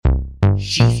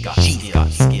She's got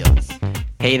skills.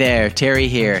 Hey there, Terry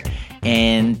here.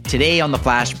 And today on the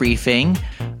Flash Briefing,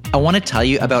 I want to tell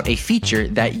you about a feature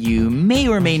that you may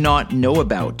or may not know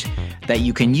about that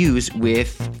you can use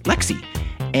with Lexi.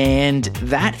 And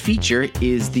that feature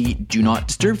is the Do Not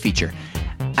Disturb feature.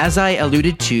 As I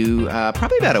alluded to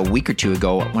probably about a week or two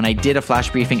ago when I did a flash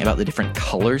briefing about the different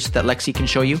colors that Lexi can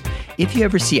show you, if you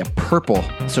ever see a purple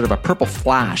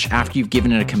flash after you've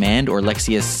given it a command or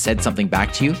Lexi has said something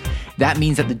back to you, that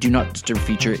means that the Do Not Disturb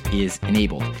feature is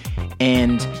enabled.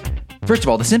 And first of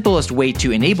all, the simplest way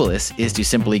to enable this is to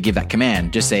simply give that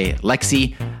command. Just say,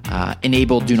 Lexi,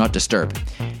 enable Do Not Disturb.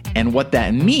 And what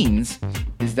that means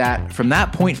is that from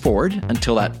that point forward,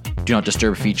 until that Do Not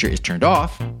Disturb feature is turned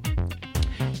off,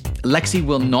 Lexi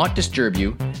will not disturb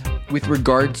you with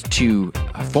regards to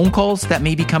phone calls that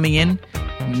may be coming in,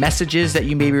 messages that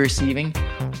you may be receiving,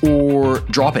 or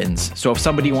drop-ins. So if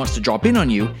somebody wants to drop in on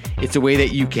you, it's a way that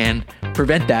you can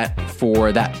prevent that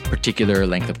for that particular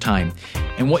length of time.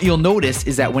 And what you'll notice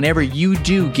is that whenever you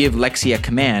do give Lexi a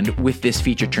command with this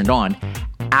feature turned on,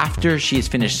 after she has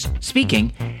finished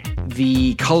speaking,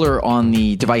 the color on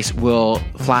the device will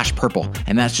flash purple,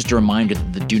 and that's just a reminder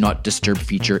that the Do Not Disturb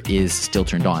feature is still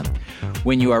turned on.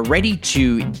 When you are ready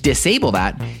to disable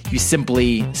that, you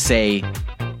simply say,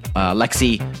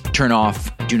 Lexi, turn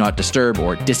off Do Not Disturb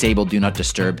or disable Do Not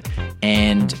Disturb,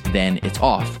 and then it's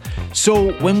off.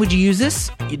 So when would you use this?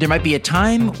 There might be a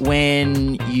time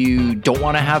when you don't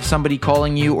want to have somebody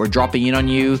calling you or dropping in on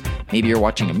you. Maybe you're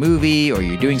watching a movie or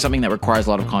you're doing something that requires a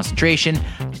lot of concentration.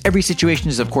 Every situation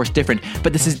is, of course, different,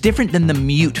 but this is different than the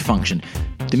mute function.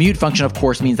 The mute function, of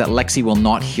course, means that Lexi will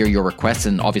not hear your requests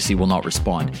and obviously will not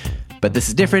respond. But this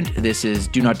is different. This is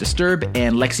Do Not Disturb,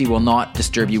 and Lexi will not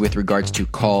disturb you with regards to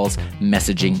calls,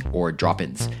 messaging, or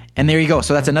drop-ins. And there you go.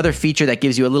 So that's another feature that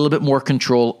gives you a little bit more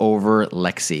control over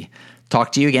Lexi.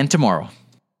 Talk to you again tomorrow.